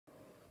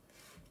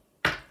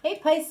Hey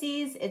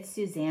Pisces, it's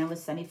Suzanne with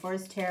Sunny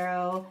Forest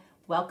Tarot.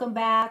 Welcome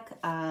back.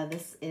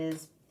 This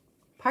is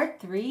part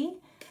 3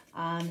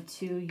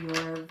 to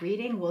your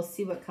reading. We'll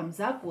see what comes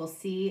up. We'll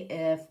see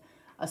if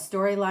a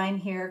storyline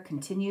here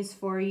continues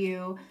for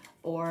you,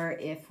 or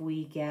if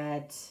we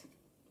get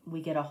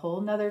a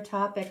whole nother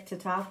topic to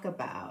talk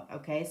about.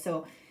 Okay,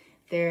 so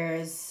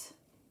there's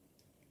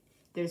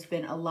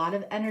been a lot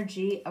of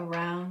energy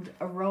around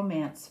a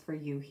romance for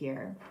you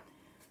here.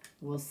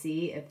 We'll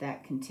see if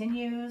that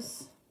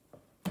continues.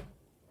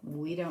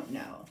 We don't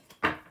know.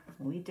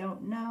 We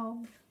don't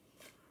know.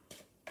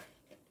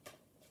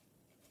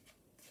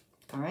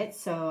 All right,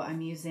 so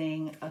I'm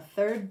using a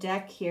third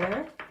deck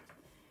here.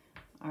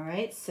 All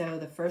right, so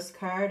the first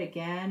card,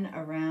 again,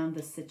 around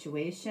the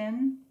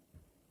situation,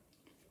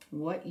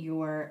 what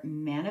you're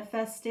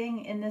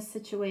manifesting in this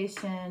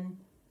situation,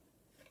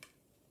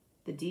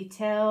 the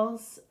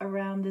details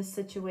around this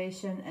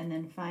situation, and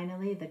then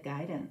finally the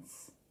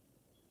guidance.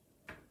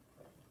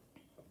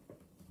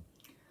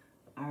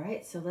 All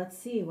right, so let's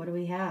see, what do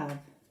we have?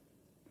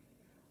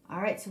 All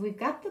right, so we've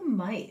got the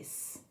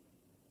mice.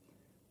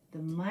 The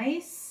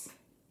mice,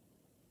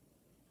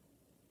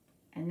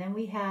 and then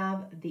we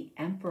have the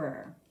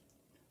emperor.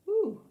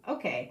 Ooh,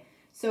 okay.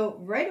 So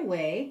right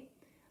away,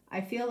 I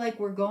feel like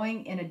we're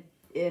going in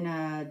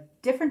a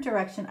different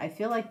direction. I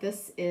feel like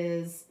this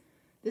is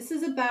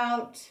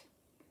about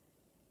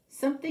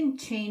something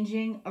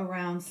changing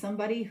around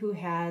somebody who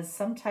has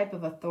some type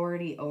of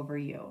authority over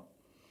you.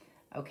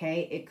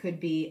 Okay, it could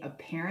be a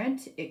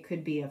parent, it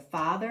could be a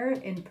father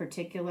in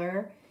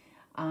particular,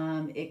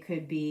 it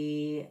could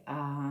be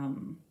a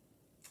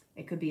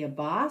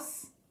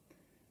boss.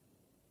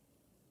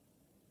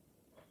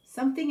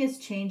 Something is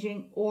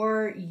changing,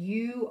 or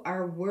you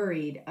are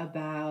worried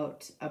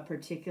about a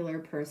particular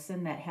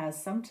person that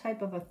has some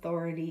type of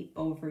authority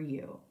over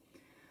you.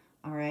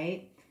 All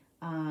right,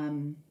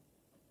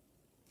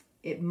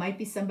 it might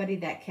be somebody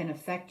that can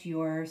affect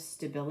your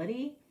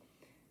stability.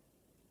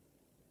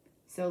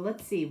 So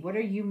let's see, what are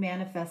you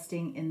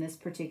manifesting in this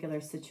particular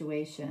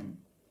situation?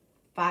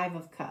 5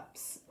 of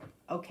Cups.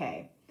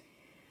 Okay.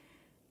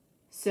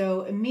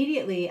 So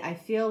immediately I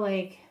feel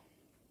like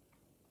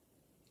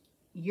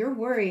you're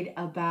worried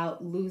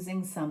about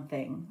losing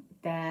something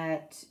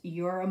that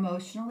you're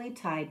emotionally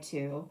tied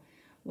to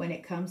when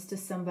it comes to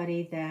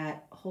somebody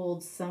that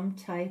holds some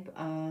type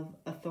of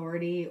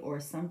authority or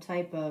some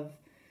type of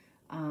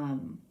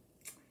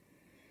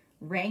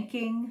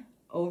ranking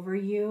over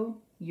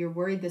you. You're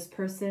worried this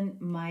person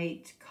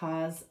might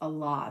cause a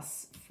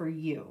loss for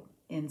you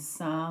in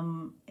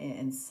some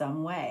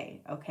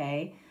way,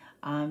 okay?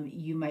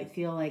 You might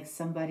feel like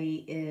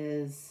somebody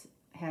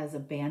has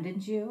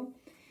abandoned you.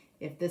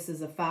 If this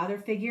is a father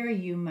figure,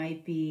 you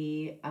might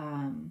be,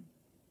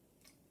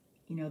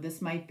 this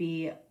might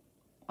be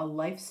a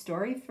life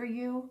story for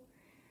you,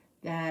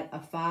 that a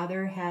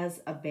father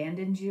has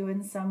abandoned you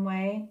in some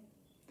way,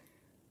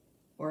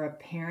 or a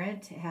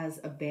parent has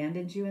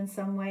abandoned you in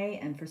some way,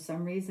 and for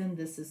some reason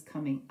this is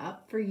coming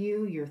up for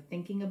you. You're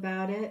thinking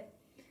about it.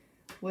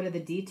 What are the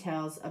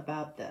details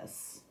about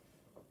this?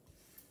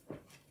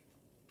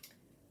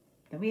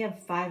 Then we have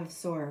 5 of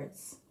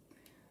Swords.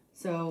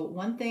 So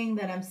one thing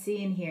that I'm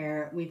seeing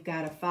here, we've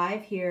got a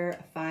 5 here,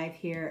 a 5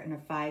 here, and a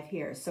 5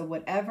 here. So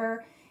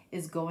whatever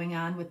is going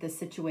on with this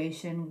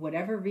situation,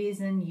 whatever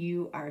reason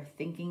you are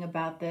thinking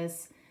about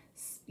this,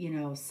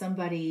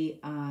 somebody...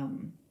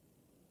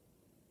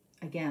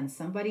 Again,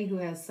 somebody who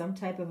has some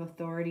type of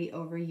authority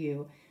over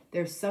you,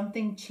 there's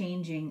something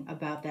changing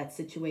about that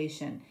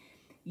situation.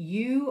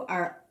 You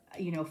are,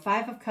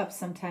 5 of Cups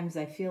sometimes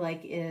I feel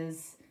like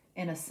is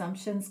an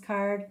assumptions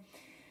card.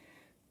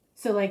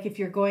 So like if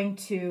you're going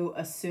to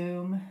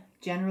assume,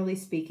 generally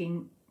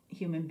speaking,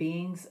 human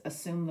beings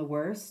assume the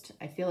worst.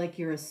 I feel like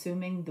you're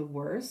assuming the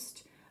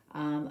worst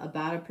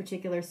about a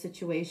particular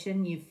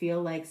situation. You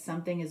feel like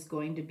something is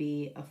going to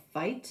be a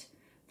fight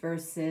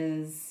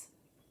versus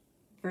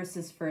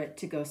for it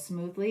to go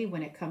smoothly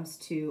when it comes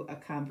to a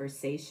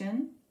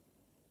conversation.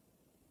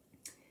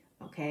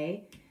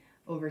 Okay,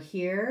 over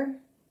here,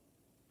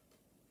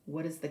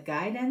 what is the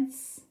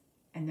guidance?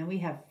 And then we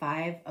have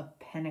 5 of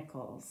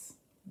Pentacles.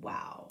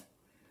 Wow.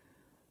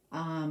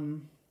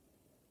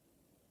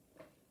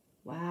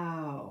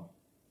 Wow.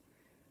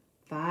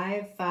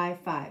 5, 5,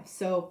 5.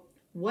 So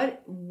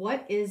what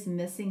is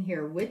missing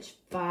here? Which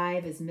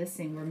 5 is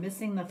missing? We're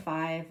missing the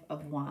 5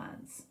 of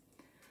Wands.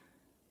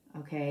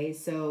 Okay,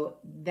 so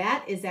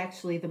that is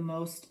actually the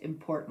most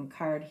important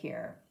card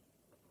here.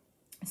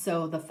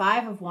 So the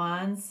 5 of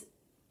Wands,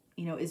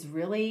 is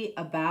really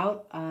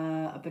about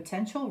a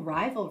potential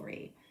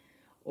rivalry,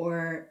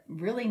 or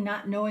really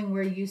not knowing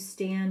where you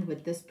stand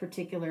with this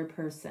particular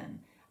person.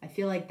 I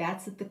feel like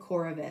that's at the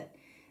core of it.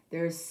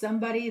 There's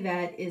somebody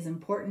that is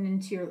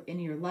important in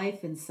your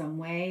life in some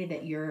way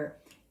that you're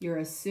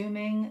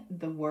assuming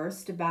the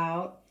worst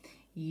about.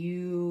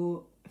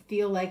 You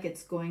feel like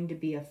it's going to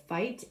be a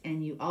fight,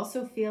 and you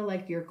also feel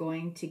like you're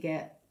going to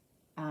get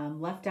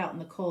left out in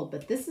the cold.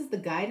 But this is the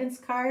guidance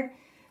card,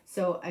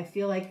 so I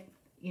feel like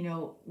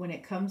when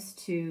it comes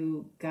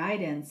to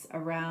guidance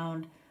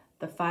around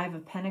the Five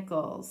of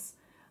Pentacles.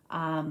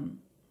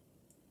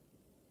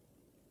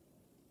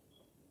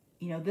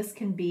 You know, this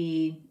can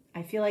be,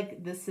 I feel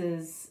like this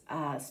is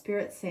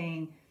Spirit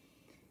saying,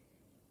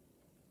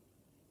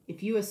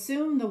 if you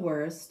assume the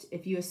worst,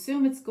 if you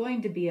assume it's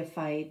going to be a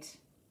fight,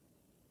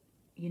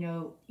 you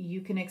know,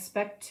 you can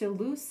expect to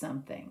lose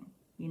something.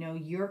 You know,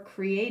 you're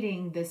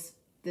creating this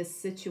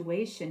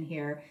situation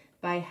here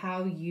by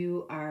how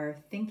you are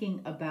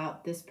thinking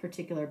about this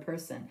particular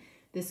person.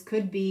 This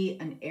could be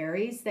an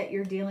Aries that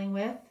you're dealing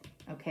with,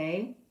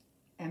 okay?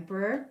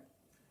 Emperor.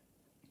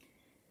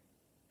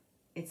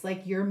 It's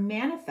like you're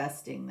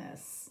manifesting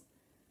this.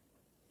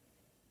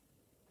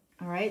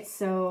 All right,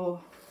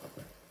 so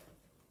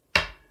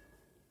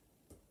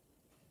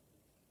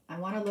I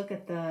want to look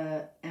at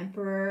the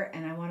Emperor,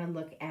 and I want to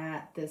look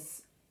at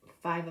this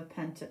Five of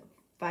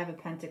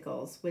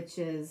Pentacles, which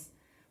is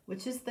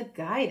the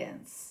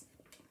guidance.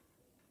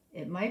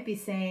 It might be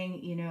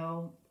saying, you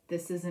know,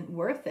 this isn't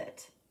worth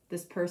it.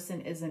 This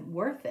person isn't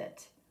worth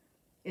it.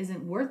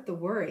 Isn't worth the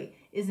worry.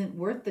 Isn't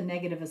worth the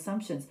negative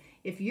assumptions.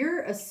 If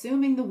you're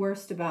assuming the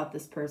worst about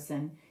this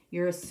person,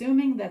 you're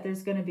assuming that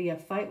there's going to be a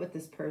fight with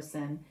this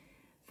person.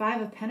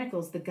 Five of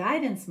Pentacles, the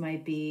guidance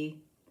might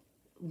be,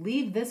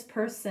 leave this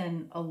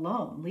person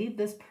alone. Leave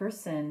this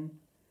person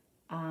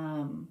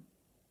out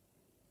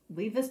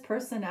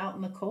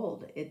in the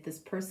cold. This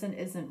person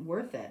isn't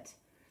worth it.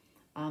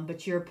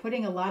 But you're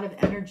putting a lot of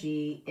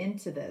energy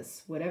into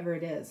this, whatever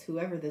it is,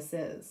 whoever this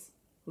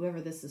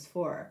is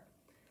for.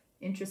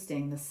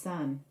 Interesting, the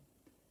Sun.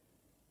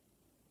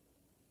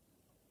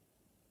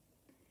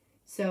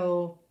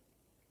 So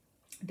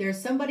there's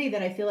somebody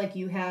that I feel like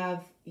you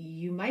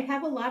might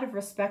have a lot of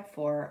respect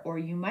for, or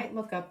you might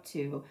look up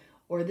to,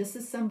 or this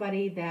is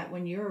somebody that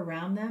when you're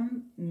around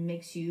them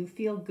makes you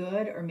feel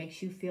good or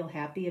makes you feel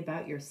happy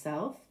about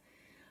yourself.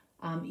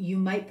 You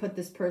might put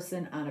this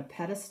person on a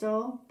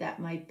pedestal. That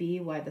might be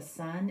why the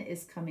Sun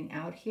is coming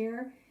out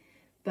here.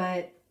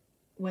 But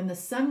when the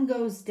sun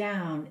goes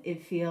down,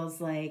 it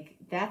feels like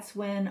that's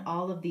when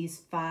all of these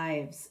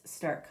fives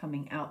start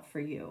coming out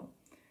for you.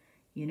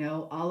 You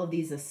know, all of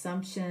these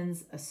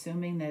assumptions,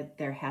 assuming that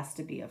there has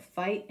to be a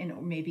fight,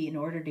 and maybe in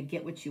order to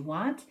get what you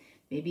want.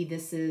 Maybe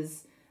this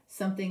is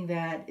something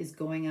that is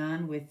going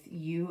on with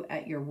you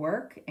at your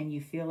work, and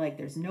you feel like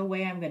there's no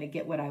way I'm going to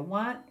get what I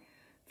want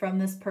from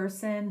this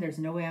person. There's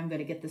no way I'm going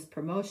to get this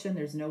promotion.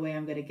 There's no way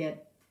I'm going to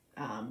get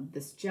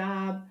this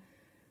job.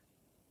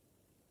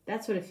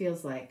 That's what it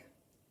feels like.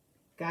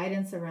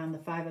 Guidance around the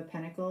Five of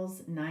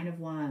Pentacles, Nine of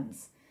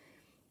Wands.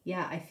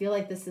 Yeah, I feel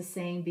like this is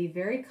saying be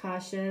very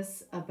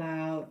cautious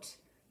about,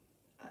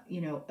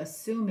 you know,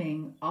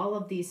 assuming all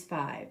of these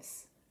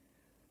fives.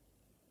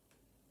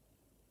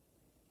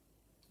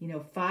 You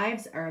know,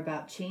 fives are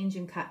about change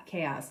and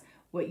chaos.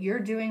 What you're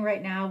doing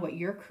right now, what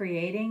you're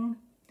creating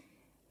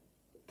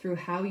through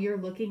how you're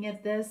looking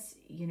at this,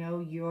 you know,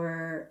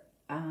 you're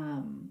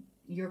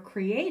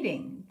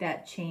creating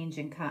that change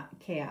and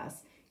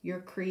chaos.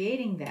 You're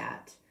creating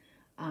that.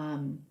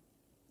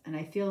 And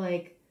I feel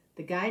like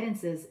the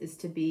guidance is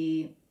to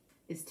be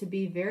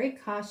very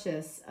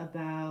cautious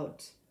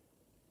about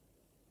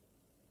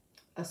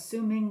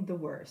assuming the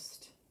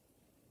worst.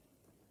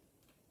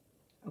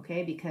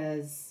 Okay,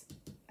 because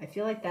I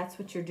feel like that's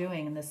what you're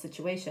doing in this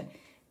situation.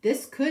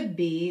 This could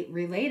be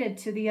related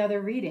to the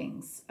other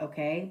readings,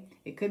 okay?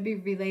 It could be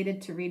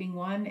related to reading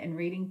 1 and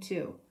reading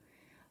 2.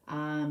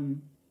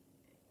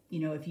 You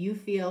know, if you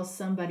feel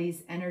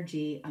somebody's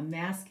energy, a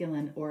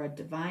masculine or a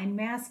divine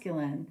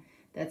masculine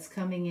that's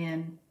coming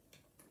in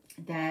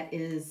that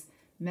is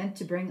meant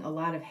to bring a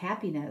lot of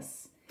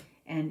happiness,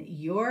 and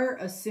you're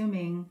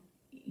assuming,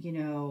 you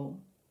know,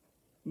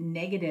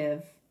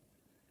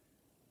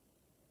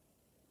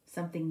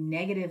 something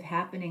negative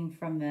happening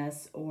from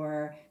this,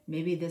 or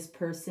maybe this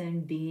person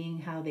being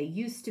how they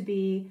used to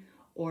be,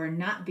 or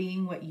not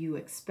being what you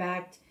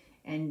expect.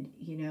 And,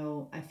 you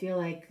know, I feel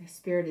like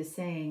Spirit is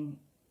saying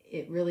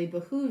it really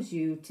behooves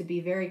you to be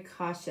very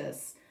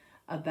cautious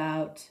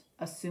about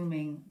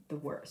assuming the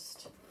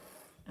worst.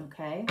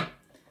 Okay?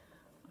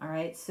 All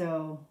right,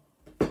 so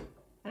I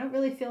don't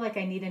really feel like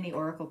I need any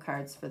oracle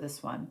cards for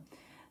this one.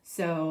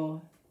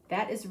 So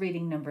that is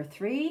reading number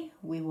 3.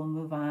 We will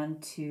move on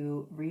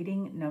to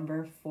reading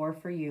number 4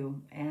 for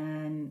you.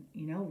 And,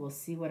 you know, we'll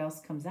see what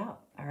else comes out.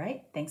 All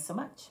right, thanks so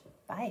much.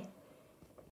 Bye.